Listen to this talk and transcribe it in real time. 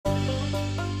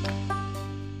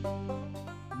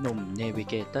หนุ่มเนวิ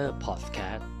เกเตอร์พอดแค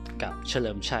สต์กับเฉ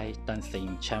ลิมชัยตันสิง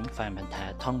ห์แชมป์แฟนพันธุ์แท้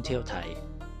ท่องเที่ยวไทย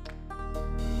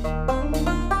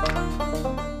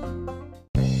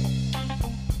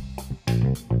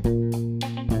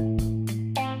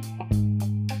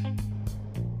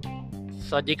ส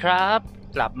วัสดีครับ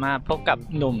กลับมาพบกับ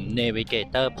หนุ่มเนวิเก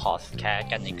เตอร์พอดแคสต์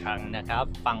กันอีกครั้งนะครับ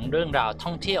ฟังเรื่องราวท่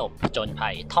องเที่ยวผจญภั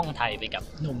ยท่องไทยไปกับ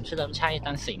หนุ่มเฉลิมชัย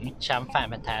ตันสิงห์แชมป์แฟน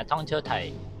พันธุ์แท้ท่องเที่ยวไทย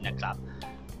นะครับ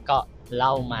ก็เล่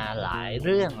ามาหลายเ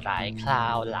รื่องหลายครา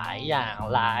วหลายอย่าง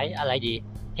หลายอะไรดี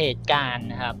เหตุการณ์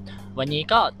นะครับวันนี้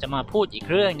ก็จะมาพูดอีก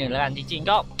เรื่องหนึ่งแล้วกันจริงๆ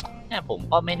ก็ผม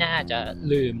ก็ไม่น่าจะ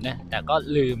ลืมนะแต่ก็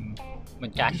ลืมเหมื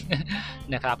อนกัน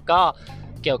นะครับก็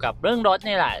เกี่ยวกับเรื่องรถ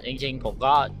นี่แหละจริงๆผม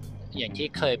ก็อย่างที่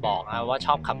เคยบอกนะว่าช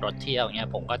อบขับรถเที่ยวเงี้ย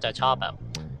ผมก็จะชอบแบบ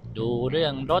ดูเรื่อ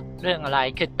งรถเรื่องอะไร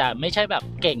คือแต่ไม่ใช่แบบ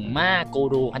เก่งมากกู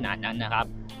รูขนาดนั้นนะครับ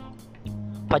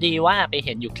พอดีว่าไปเ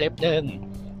ห็นอยู่คลิปนึง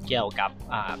เกี่ยวกับ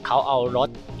เขาเอารถ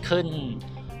ขึ้น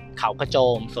เขากระโจ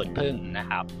มสวนผึ้งนะ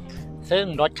ครับซึ่ง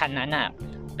รถคันนั้น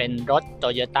เป็นรถ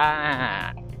Toyota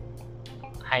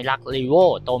Hilux Revo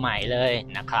ตัวใหม่เลย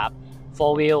นะครับ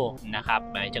 4 wheel นะครับ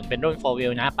หมายถึงเป็นรุ่น 4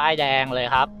 wheel นะป้ายแดงเลย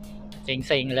ครับ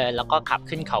ซิงๆเลยแล้วก็ขับ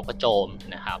ขึ้นเขากระโจม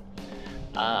นะครับ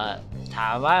ถา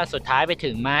มว่าสุดท้ายไป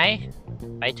ถึงไหม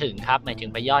ไปถึงครับหมายถึง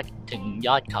ไปถึงย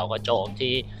อดเขากระโจม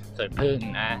ที่สวนผึ้ง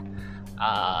นะ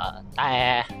แต่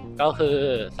ก็คือ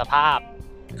สภาพ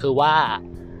คือว่า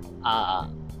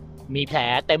มีแผล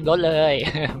เต็มรถเลย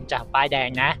จากป้ายแดง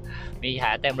นะมีแผล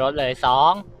เต็มรถเลย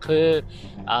2คือ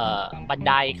บันไ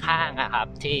ดข้างครับ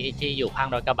ที่อยู่ข้าง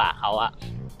รถกระบะเขา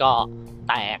ก็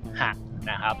แตกหัก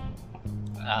นะครับ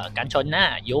การชนหน้า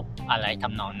ยุบอะไรท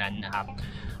ำนองนั้นนะครับ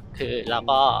คือแล้ว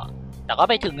ก็แต่ก็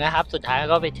ไปถึงนะครับสุดท้าย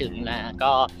ก็ไปถึงนะ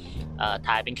ก็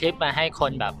ถ่ายเป็นคลิปมาให้ค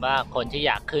นแบบว่าคนที่อ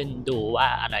ยากขึ้นดูว่า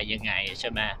อะไรยังไงใช่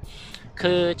ไหม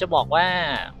คือจะบอกว่า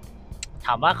ถ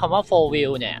ามว่าคำว่า 4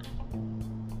 wheel เนี่ย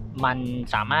มัน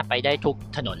สามารถไปได้ทุก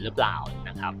ถนนหรือเปล่า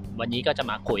นะครับวันนี้ก็จะ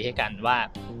มาคุยให้กันว่า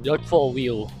รถ 4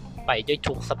 wheel ไปได้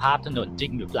ทุกสภาพถนนจริ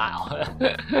งหรือเปล่า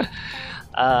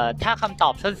ถ้าคำตอ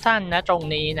บสั้นๆนะตรง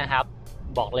นี้นะครับ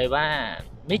บอกเลยว่า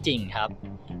ไม่จริงครับ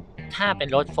ถ้าเป็น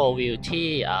รถ 4 wheel ที่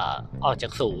ออกจา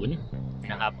กศูนย์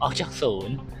นะครับออกจากศูน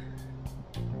ย์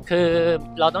คือ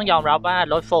เราต้องยอมรับว่า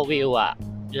รถ 4 wheel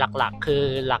หลักๆคือ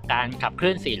หลักการขับเค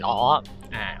ลื่อน4 ล้อ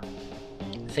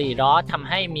4 ล้อทำ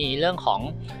ให้มีเรื่องของ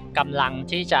กำลัง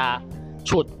ที่จะ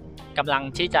ฉุดกำลัง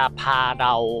ที่จะพาเร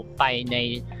าไปใน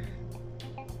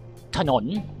ถนน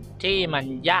ที่มัน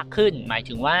ยากขึ้นหมาย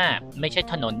ถึงว่าไม่ใช่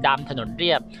ถนนดำถนนเ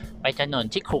รียบไปถนน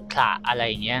ที่ขรุขระอะไร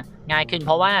อย่างเงี้ยง่ายขึ้นเ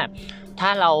พราะว่าถ้า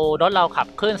รถเราขับ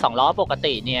เคลื่อน2 ล้อปก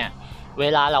ติเนี่ยเว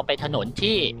ลาเราไปถนน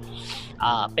ที่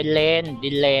เป็นเลนดิ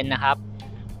นเลนนะครับ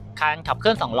การขับเค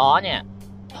ลื่อน2 ล้อเนี่ย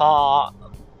พอ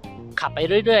ขับไป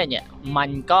เรื่อยๆเนี่ยมัน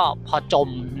ก็พอจม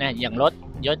นะอย่าง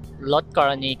รถกร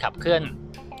ณีขับเคลื่อน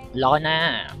ล้อหน้า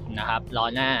นะครับล้อ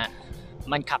หน้า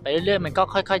มันขับไปเรื่อยๆมันก็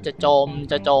ค่อยๆจะจม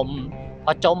พ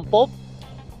อจมปุ๊บ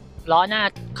ล้อหน้า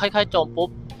ค่อยๆจมปุ๊บ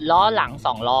ล้อหลัง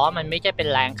2 ล้อมันไม่ใช่เป็น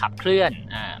แรงขับเคลื่อน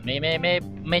ไม่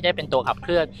ได้เป็นตัวขับเค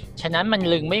ลื่อนฉะนั้นมัน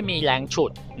ลึงไม่มีแรงฉุ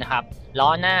ดนะครับล้อ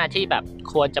หน้าที่แบบ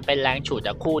ควรจะเป็นแรงฉุด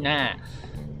คู่หน้า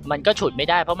มันก็ฉุดไม่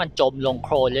ได้เพราะมันจมลงโค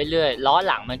ลนเรื่อยๆล้อ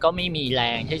หลังมันก็ไม่มีแร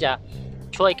งที่จะ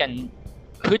ช่วยกัน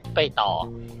ฮึดไปต่อ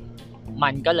มั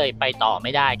นก็เลยไปต่อไ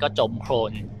ม่ได้ก็จมโคล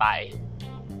นไป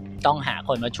ต้องหาค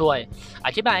นมาช่วยอ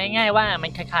ธิบายง่ายๆว่ามั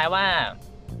นคล้ายๆว่า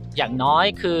อย่างน้อย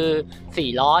คือ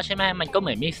4 ล้อใช่ไหมมันก็เห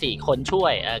มือนมี4 คนช่ว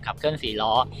ยขับเคลื่อน4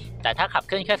 ล้อแต่ถ้าขับเ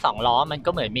คลื่อนแค่2 ล้อมันก็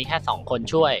เหมือนมีแค่2 คน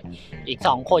ช่วยอีก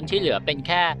2 คนที่เหลือเป็นแ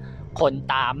ค่คน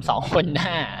ตาม2 คนห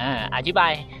น้าอธิบา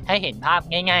ยให้เห็นภาพ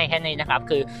ง่ายๆแค่นี้นะครับ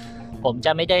คือผมจ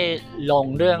ะไม่ได้ลง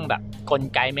เรื่องแบบกล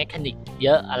ไกเมคานิกเย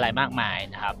อะอะไรมากมาย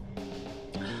นะครับ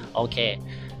โอเค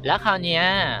แล้วคราวนี้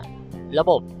ระ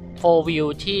บบ 4 wheel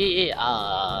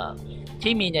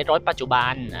ที่มีในรถปัจจุบั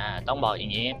นต้องบอกอย่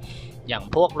างนี้อย่าง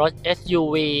พวกรถ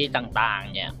SUV ต่าง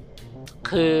ๆเนี่ย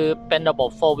คือเป็นระบบ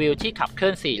 4 wheel ที่ขับเคลื่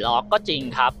อน4 ล้อก็จริง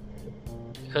ครับ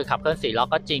คือขับเคลื่อน4 ล้อ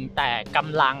ก็จริงแต่ก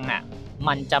ำลัง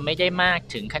มันจะไม่ได้มาก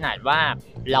ถึงขนาดว่า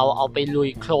เราเอาไปลุย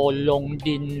โคลนลง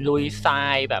ดินลุยทรา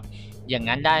ยแบบอย่าง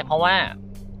นั้นได้เพราะว่า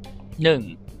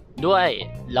1ด้วย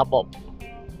ระบบ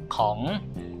ของ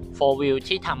 4 wheel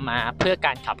ที่ทำมาเพื่อก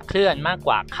ารขับเคลื่อนมากก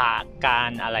ว่า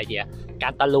กา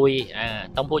รตะลุย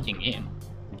ต้องพูดอย่างนี้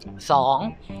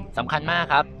2สำคัญมาก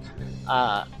ครับ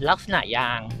ลักษณะย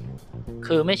าง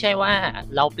คือไม่ใช่ว่า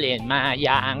เราเปลี่ยนมาย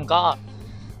างก็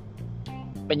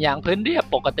เป็นยางพื้นเรียบ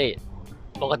ปกติ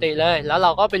เลยแล้วเร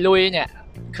าก็ไปลุยเนี่ย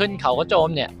ขึ้นเขากระโจม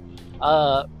เนี่ย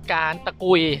การตะ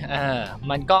กุย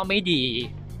มันก็ไม่ดี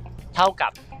เท่ากั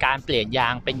บ การเปลี่ยนยา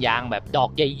งเป็นยางแบบดอก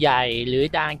ใหญ่ๆหรือ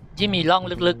ยางที่มีร่อง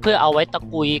ลึกๆเพื่อเอาไว้ตะ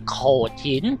กุยโขด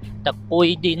หินตะกุย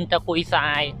ดินตะกุยทรา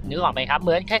ยนึกออกไหมครับเห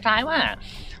มือนคล้ายๆว่า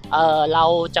เรา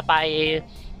จะไป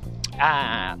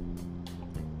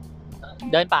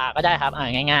เดินป่าก็ได้ครับ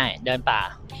ง่ายๆเดินป่า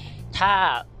ถ้า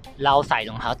เราใส่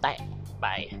รองเท้าแตะไป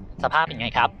สภาพเป็นไง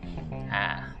ครับ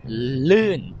ลื่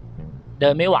นเดิ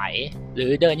นไม่ไหวหรื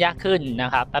อเดินยากขึ้นน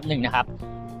ะครับแป๊บหนึ่งนะครับ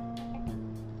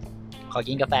ขอ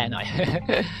กินกาแฟหน่อย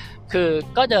คือ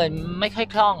ก็เดินไม่ค่อย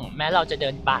คล่องแม้เราจะเดิ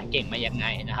นป่าเก่งมายังไง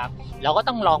นะครับเราก็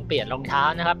ต้องลองเปลี่ยนรองเท้า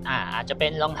นะครับอาจจะเป็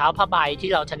นรองเท้าผ้าใบที่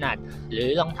เราถนัดหรือ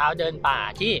รองเท้าเดินป่า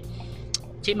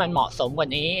ที่มันเหมาะสมกว่า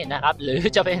นี้นะครับหรือ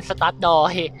จะเป็นสตั๊ดดอ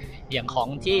ยอย่างของ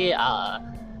ที่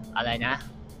อะไรนะ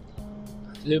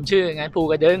ลืมชื่องั้นภู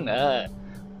กระดึง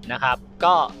นะครับ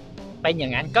ก็เป็นอย่า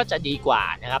งนั้นก็จะดีกว่า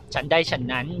นะครับฉันได้ฉัน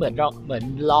นั้นเหมือน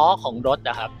ล้อของรถ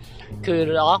นะครับคือ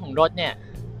ล้อของรถเนี่ย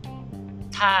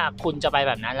ถ้าคุณจะไปแ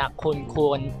บบนั้นละคุณค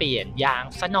วรเปลี่ยนยาง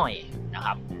ซะหน่อยนะค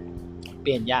รับเป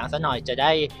ลี่ยนยางซะหน่อยจะ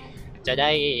ไ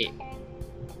ด้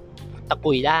ตะ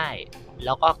กุยได้แ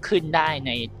ล้วก็ขึ้นได้ใ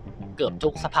นเกือบทุ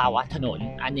กสภาวะถนน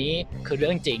อันนี้คือเ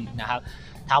รื่องจริงนะครับ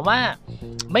ถามว่า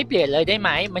ไม่เปลี่ยนเลยได้ไหม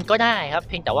มันก็ได้ครับ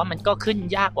เพียงแต่ว่ามันก็ขึ้น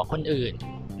ยากกว่าคนอื่น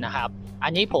นะครับอั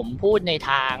นนี้ผมพูดใ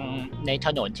นถ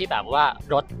นนที่แบบว่า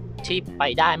รถที่ไป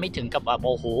ได้ไม่ถึงกับแบบโ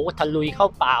อ้โหทะลุยเข้า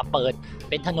ป่าเปิด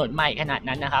เป็นถนนใหม่ขนาด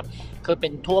นั้นนะครับคือเป็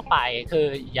นทั่วไป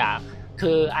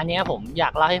คืออันนี้ผมอยา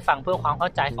กเล่าให้ฟังเพื่อความเข้า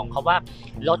ใจของเขาว่า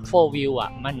รถ 4 wheel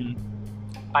มัน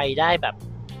ไปได้แบบ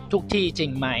ทุกที่จริ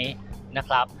งไหมนะค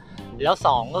รับแล้ว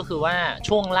2ก็คือว่า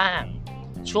ช่วงล่า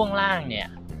งเนี่ย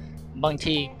บาง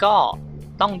ทีก็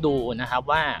ต้องดูนะครับ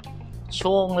ว่า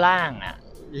ช่วงล่าง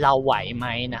เราไหวไหม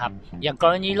นะครับอย่างก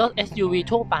รณีรถ SUV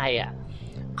ทั่วไป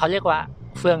เขาเรียกว่า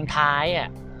เฟืองท้าย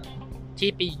ที่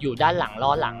ไปอยู่ด้านหลังล้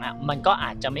อหลังมันก็อ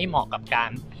าจจะไม่เหมาะกับกา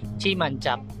รที่มันจ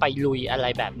ะไปลุยอะไร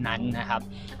แบบนั้นนะครับ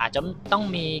อาจจะต้อง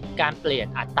มีการเปลี่ยน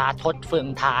อัตราทดเฟือง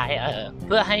ท้ายเ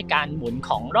พื่อให้การหมุน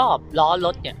ของรอบล้อร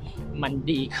ถเนี่ยมัน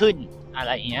ดีขึ้นอะไร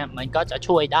อย่างเงี้ยมันก็จะ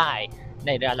ช่วยได้ใน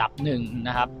ระดับหนึ่งน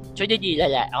ะครับช่วยได้ดีเล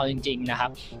ยแหละเอาจริงๆนะครั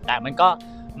บแต่มันก็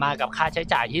มากับค่าใช้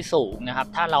จ่ายที่สูงนะครับ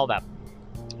ถ้าเราแบบ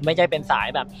ไม่ได้เป็นสาย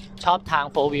แบบชอบทาง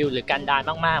 4 wheel หรือกันดาร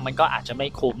มากๆมันก็อาจจะไม่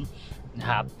คุ้มนะ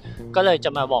ครับก็เลยจะ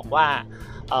มาบอกว่า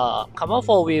คำว่า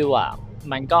 4 wheel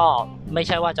มันก็ไม่ใ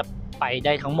ช่ว่าจะไปไ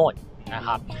ด้ทั้งหมดนะค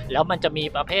รับแล้วมันจะมี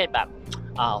ประเภทแบบ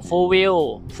full wheel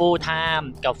full time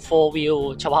กับ 4 wheel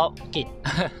เฉพาะกิจ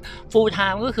full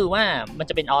time ก็คือว่ามัน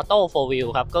จะเป็นออโต้ 4 wheel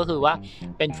ครับก็คือว่า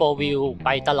เป็น 4 wheel ไป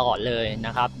ตลอดเลยน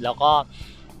ะครับแล้ว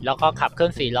ก็ขับเคลื่อ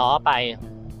น4ล้อไ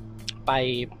ป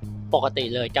ปกติ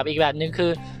เลยกับอีกแบบนึงคื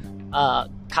อ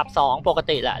ขับ2ปก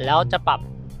ติแหละแล้วจะปรับ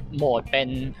โหมดเป็น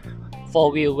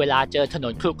 4 wheel เวลาเจอถน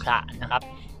นครุขระนะครับ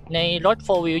ในรถ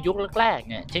 4 wheel ยุคแรกๆ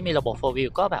เนี่ยที่มีระบบ 4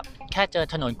 wheel ก็แบบแค่เจอ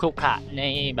ถนนครุขระใน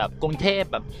แบบกรุงเทพ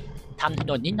แบบทำถ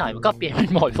นนนิดหน่อยมันก็เปลี่ยนเป็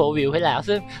นโหมด 4 wheel ให้แล้ว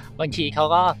ซึ่งบางทีเขา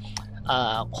ก็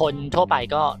คนทั่วไป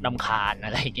ก็รำคาญอ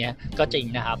ะไรเงี้ยก็จริง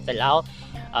นะครับแต่แล้ว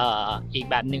อีก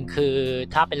แบบหนึ่งคือ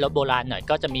ถ้าเป็นรถโบราณหน่อย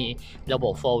ก็จะมีระบ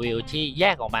บ 4 wheel ที่แย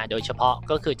กออกมาโดยเฉพาะ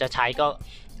ก็คือจะใช้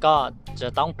ก็จะ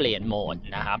ต้องเปลี่ยนโหมด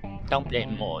นะครับต้องเปลี่ยน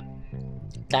โหมด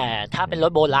แต่ถ้าเป็นร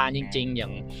ถโบราณจริงๆอย่า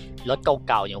งรถ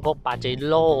เก่าๆอย่างพวกปาเจ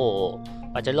โ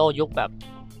ร่ยุคแบบ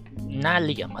หน้าเห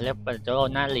ลี่ยมเขาเรียกปาเจโร่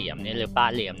หน้าเหลี่ยมเนี่ยหรือปลา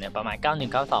เหลี่ยมเนี่ยประมาณ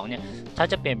9192เนี่ยถ้า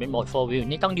จะเปลี่ยนเป็นโหมด 4 wheel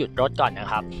นี่ต้องหยุดรถก่อนนะ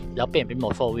ครับแล้วเปลี่ยนเป็นโหม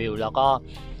ด 4 wheel แล้ว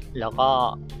ก็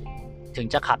ถึง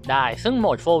จะขับได้ซึ่งโหม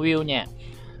ด 4 wheel เนี่ย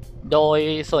โดย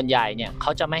ส่วนใหญ่เนี่ยเข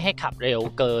าจะไม่ให้ขับเร็ว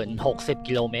เกิน60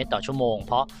กิโลเมตรต่อชั่วโมงเ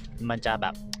พราะมันจะแบ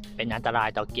บเป็นอันตราย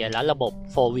ต่อเกียร์แล้วระบบ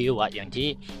 4 wheel อย่าง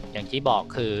ที่บอก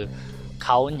คือเข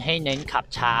าให้เน้นขับ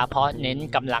ช้าเพราะเน้น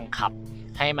กำลังขับ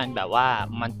ให้มันแบบว่า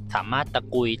มันสามารถตะ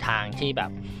กุยทางที่แบ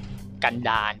บกันด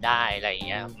ารได้อะไร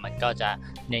เงี้ยมันก็จะ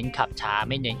เน้นขับช้า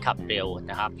ไม่เน้นขับเร็ว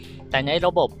นะครับแต่ในร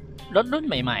ะบบรถรุ่น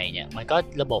ใหม่ๆเนี่ยมันก็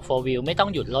ระบบ 4 wheel ไม่ต้อง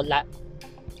หยุดรถละ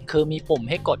คือมีปุ่ม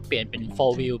ให้กดเปลี่ยนเป็น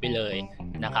 4 wheel ไปเลย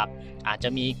นะครับอาจจะ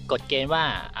มีกฎเกณฑ์ว่า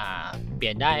เปลี่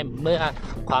ยนได้เมื่อ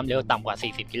ความเร็วต่ำกว่า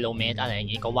40กิโลเมตรอะไรอย่า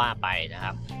งนี้ก็ว่าไปนะค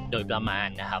รับโดยประมาณ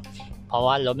นะครับเพราะ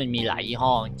ว่ารถมันมีหลายยี่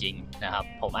ห้อจริงๆนะครับ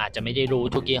ผมอาจจะไม่ได้รู้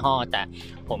ทุกยี่ห้อแต่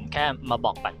ผมแค่มาบ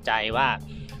อกปัจจัยว่า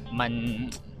มั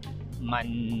น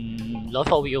รถ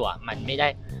 4 wheel มันไม่ได้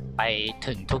ไป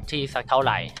ถึงทุกที่สักเท่าไ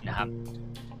หร่นะครับ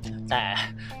แต่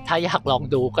ถ้าอยากลอง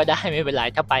ดูก็ได้ไม่เป็นไร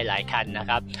ถ้าไปหลายคันนะ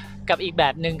ครับกับอีกแบ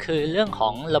บหนึ่งคือเรื่องขอ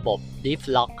งระบบ Diff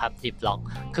Lock ครับ Diff Lock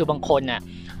คือบางคน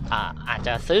อาจจ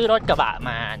ะซื้อรถกระบะ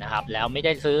มานะครับแล้วไม่ไ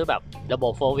ด้ซื้อแบบระบ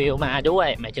บ 4 wheel มาด้วย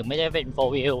หมายถึงไม่ได้เป็น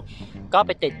 4 wheel ก็ไ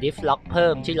ปติด Diff Lock เพิ่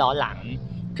มที่ล้อหลัง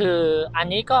คืออัน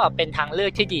นี้ก็เป็นทางเลือ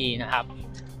กที่ดีนะครับ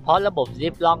เพราะระบบ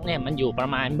Diff Lock เนี่ยมันอยู่ประ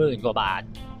มาณ10,000 กว่าบาท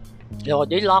ระบบ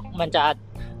Diff Lock มันจะ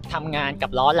ทำงานกั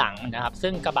บล้อหลังนะครับ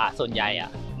ซึ่งกระบะส่วนใหญ่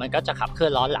มันก็จะขับเคลื่อ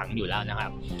นล้อหลังอยู่แล้วนะครั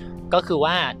บก็คือ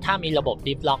ว่าถ้ามีระบบ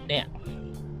ดิฟล็อกเนี่ย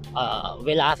เ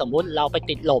วลาสมมุติเราไป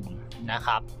ติดลมนะค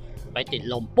รับไปติด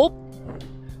ลมปุ๊บ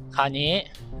คราวนี้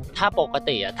ถ้าปก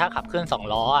ติถ้าขับเคลื่อน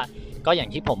2ล้อก็อย่าง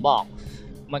ที่ผมบอก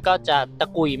มันก็จะตะ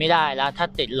กุยไม่ได้แล้วถ้า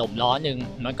ติดลมล้อหนึ่ง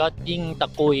มันก็ยิ่งตะ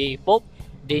กุยปุ๊บ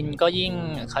ดินก็ยิ่ง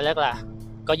เขาเรียกอะไร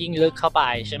ก็ยิ่งลึกเข้าไป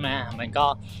ใช่ไหมมัน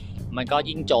ก็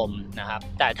ยิ่งจมนะครับ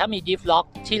แต่ถ้ามีดิฟล็อก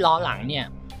ที่ล้อหลังเนี่ย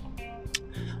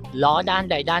ล้อด้าน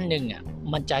ใดด้านหนึ่ง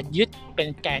มันจะยึดเป็น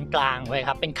แกนกลางไว้ค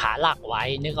รับเป็นขาหลักไว้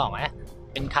นึกออกไหม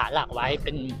เป็นขาหลักไว้เ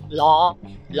ป็น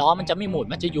ล้อมันจะไม่หมุน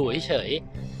มันจะอยู่เฉย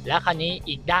ๆแล้วคราวนี้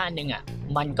อีกด้านหนึ่ง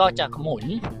มันก็จะหมุน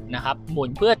นะครับหมุน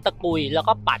เพื่อตะกุยแล้ว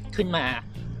ก็ปัดขึ้นมา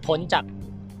พ้นจาก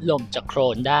ลมจากโคล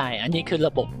นได้อันนี้คือร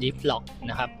ะบบดิฟล็อก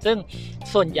นะครับซึ่ง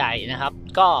ส่วนใหญ่นะครับ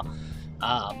ก็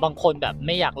บางคนแบบไ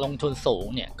ม่อยากลงทุนสูง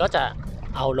เนี่ยก็จะ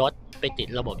เอารถไปติด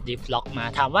ระบบดิฟล็อกมา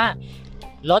ถามว่า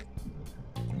รถ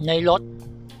ในรถ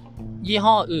ยี่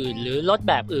ห้ออื่นหรือรถ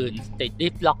แบบอื่นติดดิ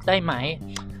ฟล็อกได้ไหม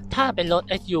ถ้าเป็นรถ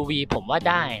SUV ผมว่า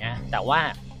ได้นะแต่ว่า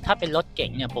ถ้าเป็นรถเก๋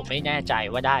งเนี่ยผมไม่แน่ใจ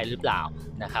ว่าได้หรือเปล่า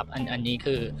นะครับอันนี้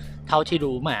คือเท่าที่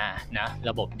รู้มานะ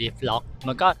ระบบดิฟล็อก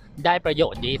มันก็ได้ประโย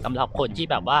ชน์ดีสำหรับคนที่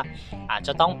แบบว่าอาจจ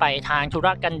ะต้องไปทางธุร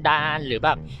กันดารหรือแบ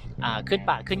บขึ้น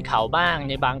ป่าขึ้นเขาบ้าง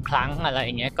ในบางครั้งอะไรอ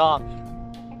ย่างเงี้ย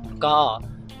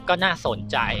ก็น่าสน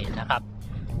ใจนะครับ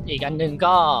อีกอันนึง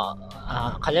ก็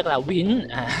เขาเรียกอะไร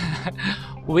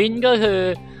วินก็คือ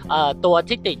ตัว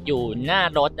ที่ติดอยู่หน้า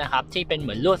รถนะครับที่เป็นเห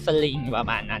มือนลวดสลิงประ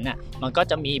มาณนั้นมันก็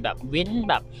จะมีแบบวิน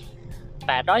แบบ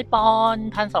800 ปอนด์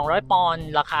 1,200 ปอนด์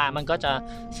ราคามันก็จะ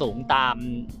สูงต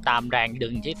ามแรงดึ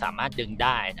งที่สามารถดึงไ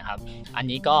ด้นะครับอัน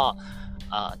นี้ก็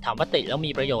ถามว่าติดแล้ว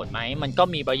มีประโยชน์ไหมมันก็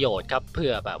มีประโยชน์ครับเผื่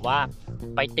อแบบว่า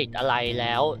ไปติดอะไรแ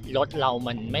ล้วรถเรา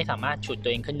มันไม่สามารถฉุดตั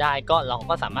วเองขึ้นได้ก็เรา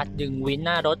ก็สามารถดึงวินห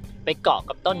น้ารถไปเกาะ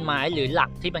กับต้นไม้หรือหลั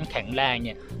กที่มันแข็งแรงเ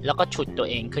นี่ยแล้วก็ฉุดตัว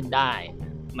เองขึ้นได้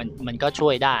มันก็ช่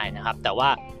วยได้นะครับแต่ว่า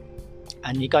อั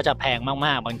นนี้ก็จะแพงม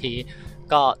ากๆบางที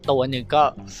ก็ตัวหนึ่งก็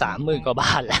 30,000 กว่าบ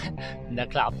าทแล้วนะ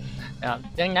ครับ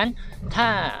ดังนั้นถ้า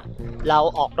เรา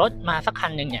ออกรถมาสักคั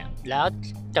นหนึ่งเนี่ยแล้ว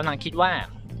กำลังคิดว่า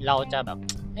เราจะแบบ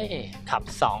ขับ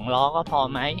2ล้อก็พอ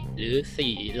ไหมหรือ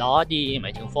4ล้อดีหม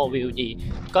ายถึง4 wheel ดี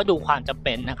ก็ดูความจำเ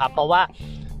ป็นนะครับเพร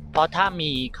าะถ้า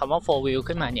มีคำว่า4 wheel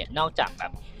ขึ้นมาเนี่ยนอกจากแบ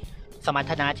บสมรร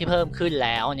ถนะที่เพิ่มขึ้นแ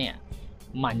ล้วเนี่ย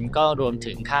มันก็รวม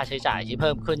ถึงค่าใช้จ่ายที่เ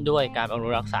พิ่มขึ้นด้วยการบำรุ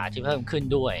งรักษาที่เพิ่มขึ้น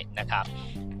ด้วยนะครับ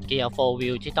เกียร์4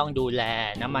 wheel ที่ต้องดูแล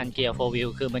น้ำมันเกียร์4 wheel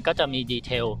คือมันก็จะมีดีเ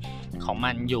ทลของ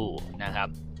มันอยู่นะครับ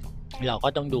เราก็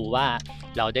ต้องดูว่า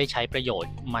เราได้ใช้ประโยช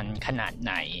น์มันขนาดไ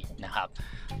หนนะครับ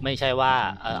ไม่ใช่ว่า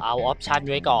เอาออปชัน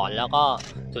ไว้ก่อนแล้วก็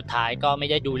สุดท้ายก็ไม่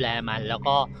ได้ดูแลมันแล้ว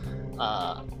ก็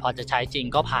พอจะใช้จริง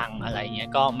ก็พังอะไรเงี้ย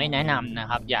ก็ไม่แนะนำนะ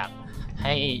ครับอยากใ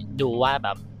ห้ดูว่าแบ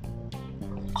บ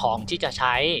ของที่จะใ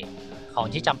ช้ของ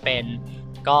ที่จำเป็น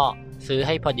ก็ซื้อใ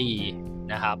ห้พอดี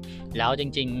นะครับแล้วจ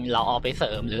ริงๆเราเอาไปเส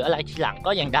ริมหรืออะไรทีหลัง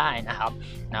ก็ยังได้นะครับ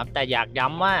แต่อยากย้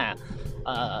ำว่า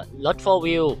รถ4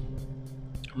 wheel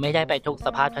ไม่ได้ไปทุกส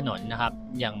ภาพถนนนะครับ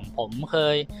อย่างผมเค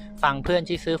ยฟังเพื่อน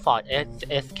ที่ซื้อ Ford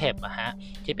Escape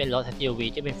ที่เป็นรถ SUV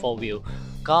ที่เป็น4 wheel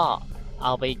ก็เอ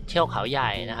าไปเที่ยวเขาให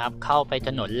ญ่นะครับเข้าไปถ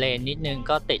นนเลนนิดนึง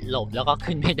ก็ติดลมแล้วก็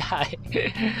ขึ้นไม่ได้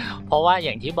เพราะว่าอ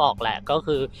ย่างที่บอกแหละก็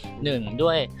คือ1ด้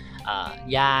วย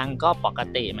ยางก็ปก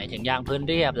ติหมายถึงยางพื้น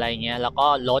เรียบอะไรเงี้ยแล้วก็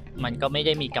รถมันก็ไม่ไ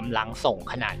ด้มีกำลังส่ง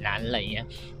ขนาดนั้นอะไรเงี้ย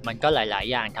มันก็หลาย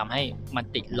ๆอย่างทำให้มัน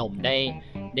ติดลมไ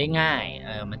ด้ง่าย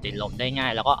มันติดลมได้ง่า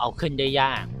ยแล้วก็เอาขึ้นได้ย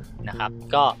ากนะครับ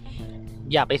ก็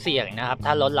อย่าไปเสี่ยงนะครับถ้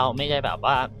ารถเราไม่ได้แบบ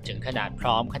ว่าถึงขนาดพ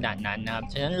ร้อมขนาดนั้นนะครับ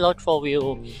ฉะนั้นรถ4 wheel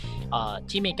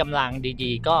ที่มีกำลัง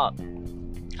ดีๆก็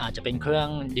อาจจะเป็นเครื่อง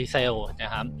ดีเซลน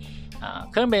ะครับ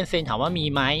เครื่องเบนซินถามว่ามี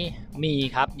ไหมมี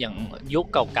ครับอย่างยุค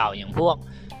เก่าๆอย่างพวก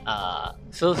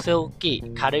ซูกิ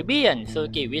คาริเบียนซู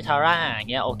กิวิทาร่าอย่า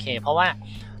งเงี้ยโอเคเพราะว่า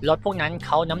รถพวกนั้นเข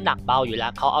าน้ำหนักเบาอยู่แล้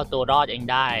วเขาเอาตัวรอดเอง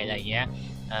ได้อะไรเงี้ย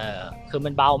คือมั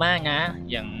นเบามากนะ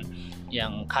อย่า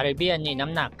งคาริเบียนนี่น้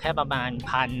ำหนักแค่ประมาณ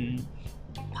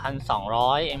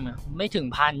1,200เองไม่ถึง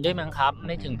1,000ด้วยมั้งครับไ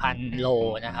ม่ถึง1,000 โล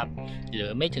นะครับหรือ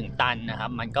ไม่ถึงตันนะครั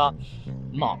บมันก็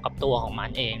เหมาะกับตัวของมัน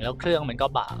เองแล้วเครื่องมันก็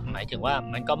เบาหมายถึงว่า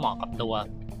มันก็เหมาะกับตัว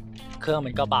เครื่อง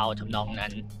มันก็เบาทำนองนั้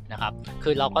นนะครับคื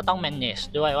อเราก็ต้อง manage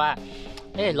ด้วยว่า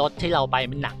รถที่เราไป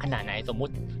มันหนักขนาดไหนสมมุ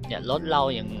ติเนี่ยรถเรา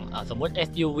อย่างสมมุติ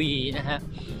SUV นะฮะ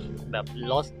แบบ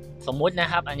รถสมมุตินะ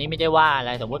ครับอันนี้ไม่ได้ว่าอะไ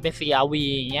รสมมุติเป็น CRV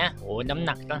อย่างเงี้ยโหน้ำห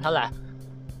นักตั้งเท่าไหร่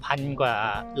1,000 กว่า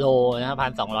โลนะ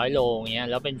1,200 โลเงี้ย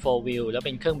แล้วเป็น4 wheel แล้วเ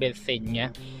ป็นเครื่องเบนซินเงี้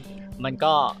ยมัน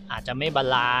ก็อาจจะไม่บา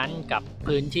ลานซ์กับ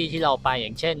พื้นที่ที่เราไปอย่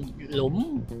างเช่นหลุม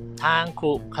ทางข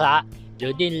รุขระหรื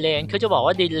อดินเลนคือจะบอก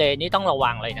ว่าดินเลนนี่ต้องระ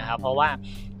วังเลยนะครับเพราะว่า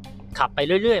ขับไป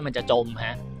เรื่อยๆมันจะจม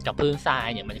กับพื้นทราย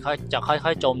เนี่ยมันจะค่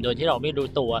อยๆจมโดยที่เราไม่รู้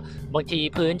ตัวบางที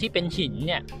พื้นที่เป็นหิน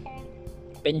เนี่ย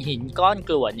เป็นหินก้อน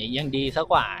กรวดเนี่ยยังดีซะ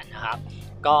กว่านะครับ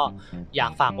ก็อยา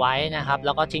กฝากไว้นะครับแ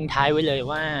ล้วก็ทิ้งท้ายไว้เลย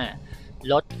ว่า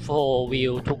รถ 4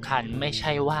 wheel ทุกคันไม่ใ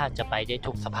ช่ว่าจะไปได้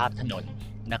ทุกสภาพถนน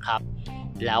นะครับ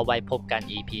แล้วไว้พบกัน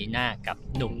EP หน้ากับ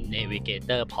หนุ่ม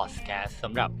Navigator Podcast ส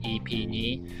ำหรับ EP นี้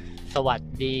สวัส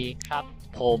ดีครับ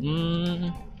ผม